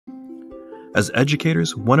As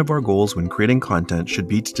educators, one of our goals when creating content should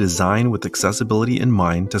be to design with accessibility in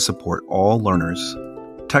mind to support all learners.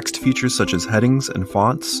 Text features such as headings and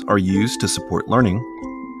fonts are used to support learning.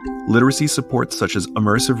 Literacy supports such as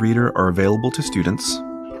Immersive Reader are available to students.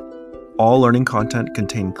 All learning content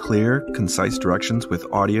contain clear, concise directions with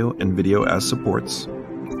audio and video as supports.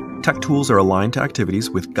 Tech tools are aligned to activities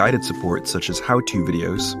with guided support such as how-to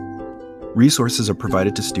videos. Resources are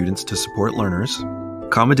provided to students to support learners.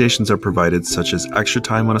 Accommodations are provided such as extra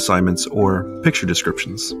time on assignments or picture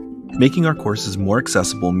descriptions. Making our courses more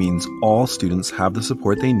accessible means all students have the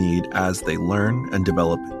support they need as they learn and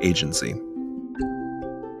develop agency.